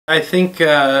I think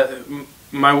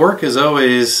my work has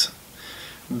always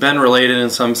been related in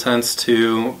some sense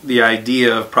to the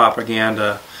idea of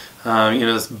propaganda. You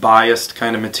know, this biased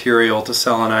kind of material to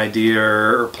sell an idea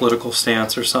or political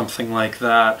stance or something like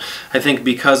that. I think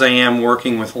because I am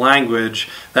working with language,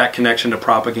 that connection to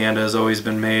propaganda has always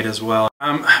been made as well.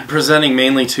 I'm presenting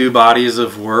mainly two bodies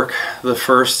of work. The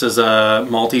first is a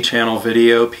multi-channel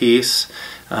video piece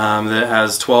that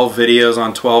has 12 videos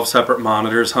on 12 separate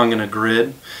monitors hung in a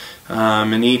grid.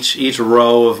 And each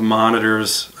row of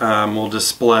monitors will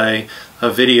display a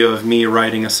video of me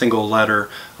writing a single letter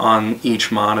on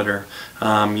each monitor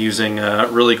using a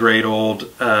really great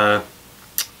old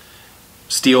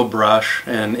steel brush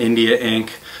and India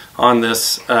ink on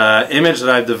this image that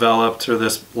I've developed, or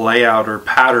this layout or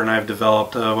pattern I've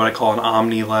developed, what I call an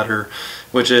omni letter,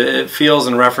 which it feels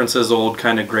and references old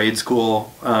kind of grade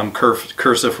school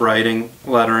cursive writing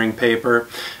lettering paper,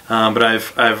 but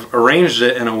I've arranged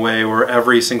it in a way where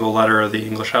every single letter of the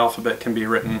English alphabet can be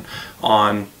written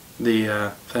on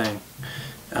the thing,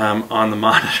 on the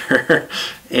monitor.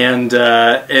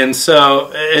 And so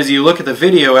as you look at the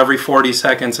video, every 40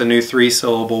 seconds a new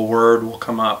 3-syllable word will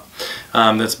come up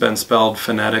that's been spelled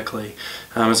phonetically.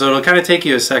 So it'll kind of take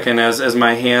you a second as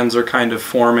my hands are kind of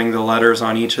forming the letters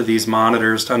on each of these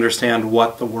monitors to understand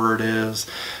what the word is.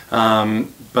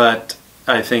 But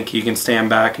I think you can stand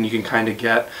back and you can kind of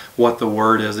get what the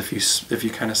word is if you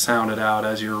kind of sound it out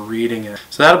as you're reading it.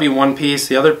 So that'll be one piece.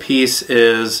 The other piece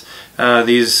is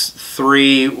these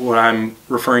three, what I'm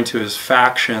referring to as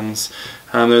factions.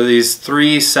 There are these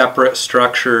three separate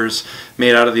structures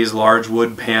made out of these large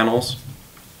wood panels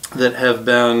that have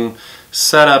been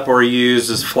set up or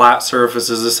used as flat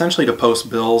surfaces essentially to post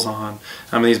bills on.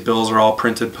 These bills are all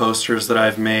printed posters that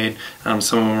I've made. Some of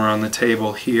them are on the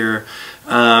table here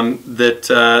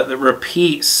that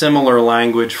repeat similar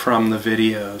language from the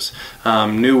videos.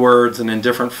 New words and in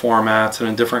different formats and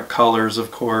in different colors,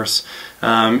 of course.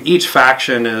 Each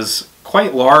faction is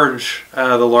quite large,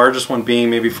 the largest one being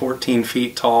maybe 14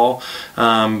 feet tall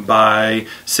by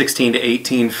 16 to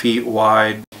 18 feet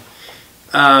wide.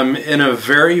 In a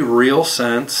very real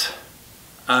sense,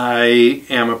 I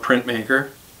am a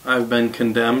printmaker. I've been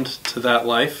condemned to that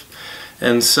life.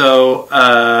 And so,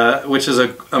 which is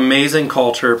an amazing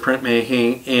culture,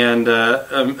 printmaking, and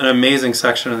an amazing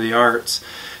section of the arts.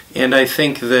 And I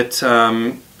think that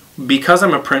because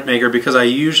I'm a printmaker, because I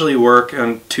usually work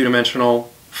on two-dimensional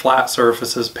flat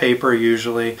surfaces, paper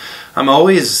usually, I'm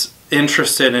always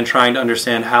interested in trying to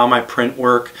understand how my print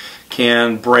work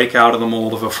can break out of the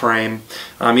mold of a frame,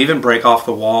 even break off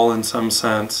the wall in some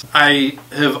sense. I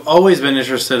have always been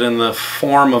interested in the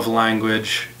form of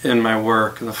language in my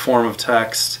work, in the form of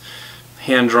text,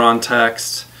 hand-drawn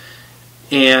text,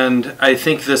 and I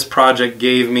think this project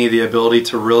gave me the ability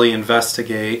to really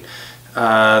investigate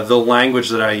the language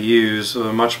that I use with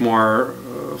a much more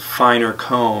finer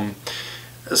comb,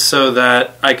 so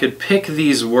that I could pick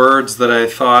these words that I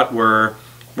thought were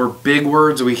big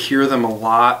words. We hear them a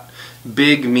lot.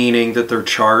 Big meaning that they're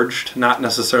charged, not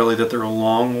necessarily that they're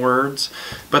long words,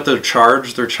 but they're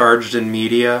charged in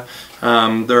media.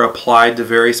 They're applied to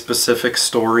very specific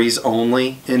stories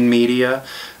only in media,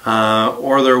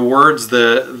 or they're words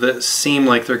that seem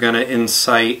like they're going to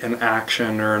incite an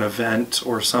action or an event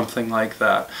or something like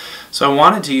that. So I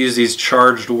wanted to use these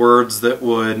charged words that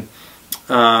would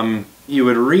you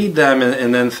would read them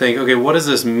and then think, okay, what does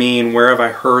this mean? Where have I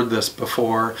heard this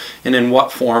before? And in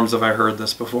what forms have I heard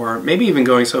this before? Maybe even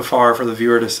going so far for the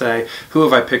viewer to say, who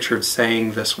have I pictured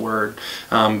saying this word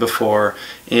before?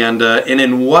 And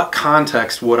in what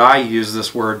context would I use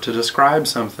this word to describe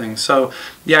something? So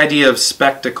the idea of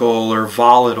spectacle or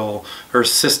volatile or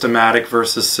systematic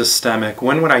versus systemic,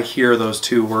 when would I hear those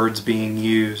two words being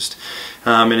used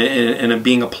and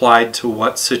being applied to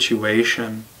what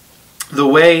situation? The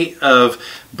way of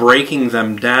breaking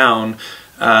them down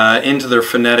into their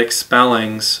phonetic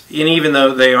spellings, and even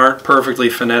though they aren't perfectly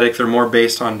phonetic, they're more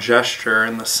based on gesture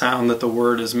and the sound that the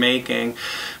word is making.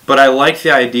 But I like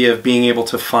the idea of being able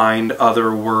to find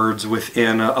other words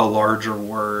within a larger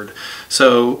word.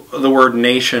 So the word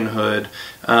nationhood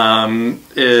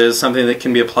is something that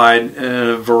can be applied in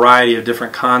a variety of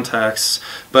different contexts.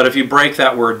 But if you break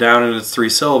that word down into its 3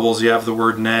 syllables, you have the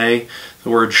word nay, the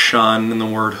word shun, and the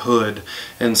word hood.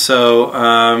 And so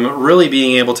really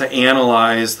being able to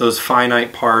analyze those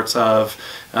finite parts of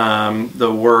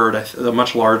the word, the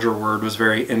much larger word, was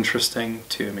very interesting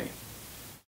to me.